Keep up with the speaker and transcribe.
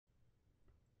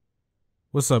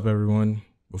What's up, everyone?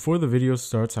 Before the video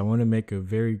starts, I want to make a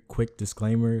very quick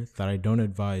disclaimer that I don't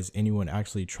advise anyone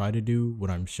actually try to do what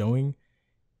I'm showing.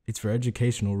 It's for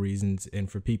educational reasons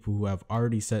and for people who have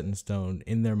already set in stone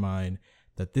in their mind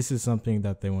that this is something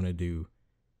that they want to do.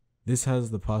 This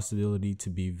has the possibility to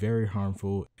be very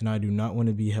harmful, and I do not want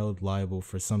to be held liable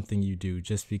for something you do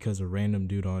just because a random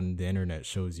dude on the internet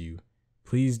shows you.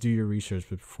 Please do your research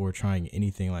before trying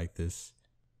anything like this.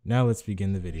 Now let's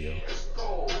begin the video.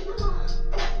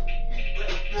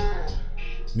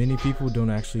 Many people don't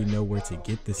actually know where to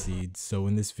get the seeds, so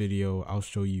in this video I'll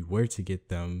show you where to get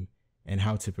them and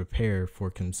how to prepare for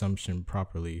consumption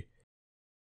properly.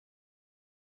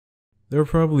 There are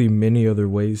probably many other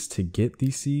ways to get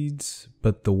these seeds,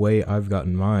 but the way I've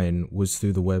gotten mine was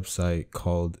through the website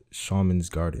called Shaman's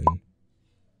Garden.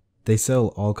 They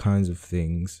sell all kinds of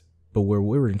things, but what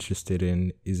we're interested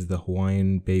in is the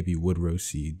Hawaiian Baby Woodrose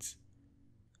Seeds.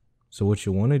 So what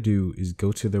you'll want to do is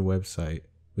go to their website,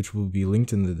 which will be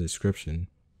linked in the description.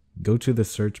 Go to the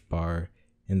search bar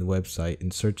in the website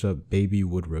and search up Baby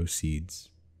Woodrose Seeds.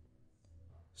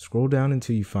 Scroll down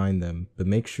until you find them, but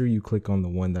make sure you click on the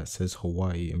one that says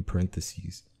Hawaii in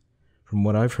parentheses. From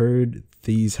what I've heard,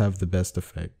 these have the best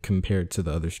effect compared to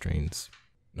the other strains.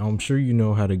 Now I'm sure you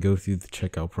know how to go through the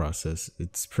checkout process.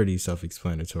 It's pretty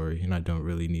self-explanatory and I don't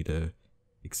really need to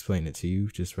explain it to you.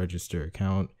 Just register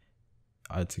account,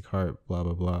 add to cart, blah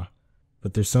blah blah.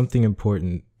 But there's something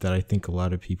important that I think a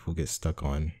lot of people get stuck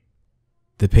on: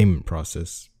 the payment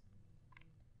process.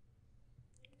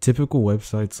 Typical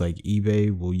websites like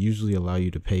eBay will usually allow you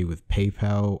to pay with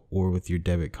PayPal or with your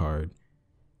debit card.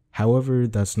 However,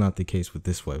 that's not the case with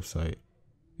this website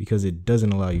because it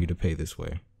doesn't allow you to pay this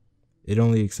way. It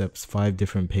only accepts 5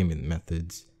 different payment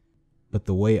methods, but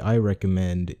the way I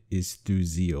recommend is through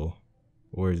Zelle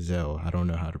or Zelle. I don't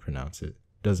know how to pronounce it.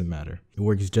 Doesn't matter. It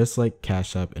works just like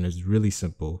Cash App and is really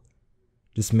simple.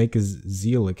 Just make a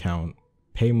Zelle account,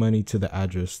 pay money to the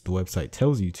address the website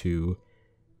tells you to,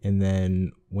 and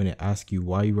then when it asks you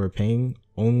why you are paying,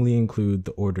 only include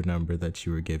the order number that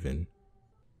you were given.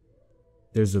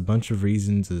 There's a bunch of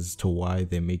reasons as to why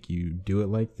they make you do it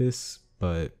like this,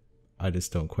 but I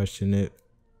just don't question it.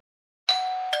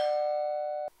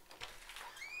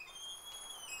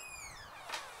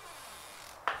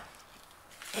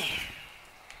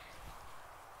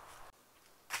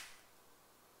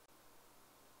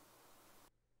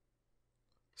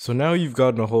 So now you've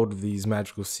gotten a hold of these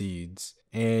magical seeds,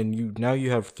 and now you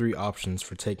have 3 options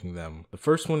for taking them. The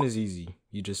first one is easy.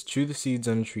 You just chew the seeds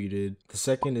untreated. The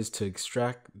second is to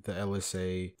extract the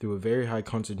LSA through a very high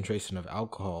concentration of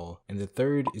alcohol. And the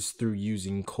third is through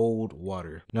using cold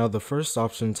water. Now the first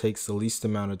option takes the least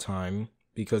amount of time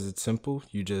because it's simple.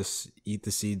 You just eat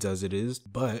the seeds as it is.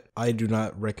 But I do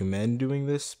not recommend doing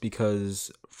this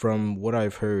because from what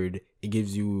I've heard, it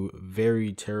gives you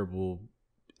very terrible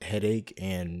headache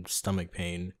and stomach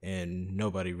pain, and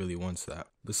nobody really wants that.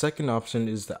 The second option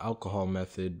is the alcohol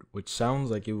method, which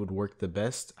sounds like it would work the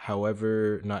best.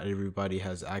 However, not everybody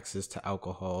has access to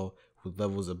alcohol with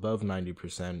levels above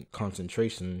 90%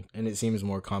 concentration, and it seems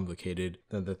more complicated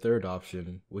than the third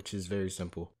option, which is very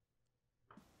simple.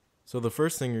 So the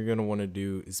first thing you're going to want to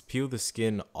do is peel the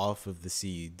skin off of the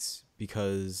seeds,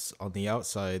 because on the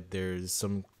outside there's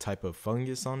some type of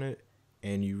fungus on it,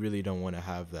 and you really don't want to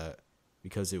have that,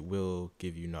 because it will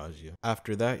give you nausea.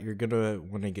 After that, you're gonna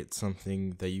want to get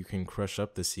something that you can crush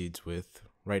up the seeds with.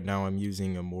 Right now I'm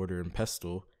using a mortar and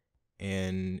pestle,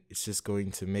 and it's just going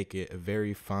to make it a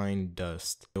very fine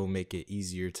dust. It will make it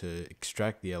easier to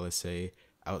extract the LSA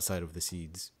outside of the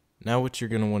seeds. Now what you're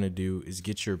gonna want to do is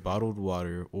get your bottled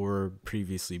water or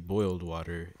previously boiled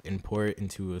water and pour it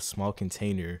into a small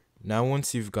container. Now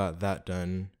once you've got that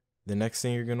done, the next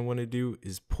thing you're going to want to do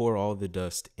is pour all the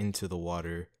dust into the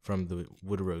water from the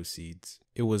woodrose seeds.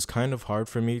 It was kind of hard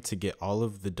for me to get all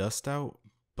of the dust out,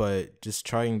 but just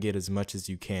try and get as much as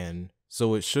you can.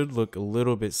 So it should look a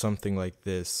little bit something like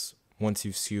this once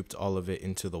you've scooped all of it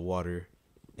into the water,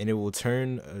 and it will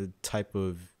turn a type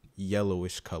of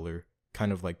yellowish color,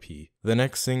 kind of like pee. The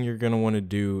next thing you're going to want to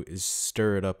do is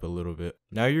stir it up a little bit.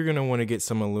 Now you're going to want to get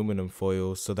some aluminum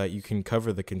foil so that you can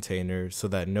cover the container so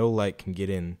that no light can get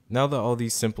in. Now that all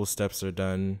these simple steps are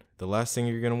done, the last thing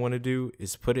you're going to want to do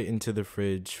is put it into the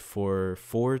fridge for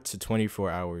 4 to 24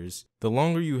 hours. The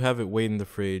longer you have it wait in the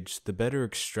fridge, the better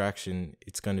extraction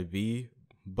it's going to be.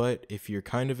 But if you're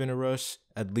kind of in a rush,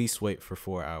 at least wait for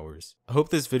 4 hours. I hope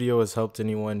this video has helped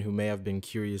anyone who may have been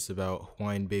curious about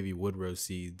Hawaiian Baby Woodrose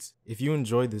Seeds. If you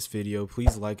enjoyed this video,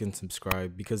 please like and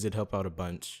subscribe because it'd help out a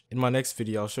bunch. In my next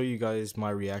video, I'll show you guys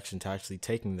my reaction to actually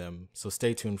taking them, so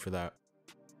stay tuned for that.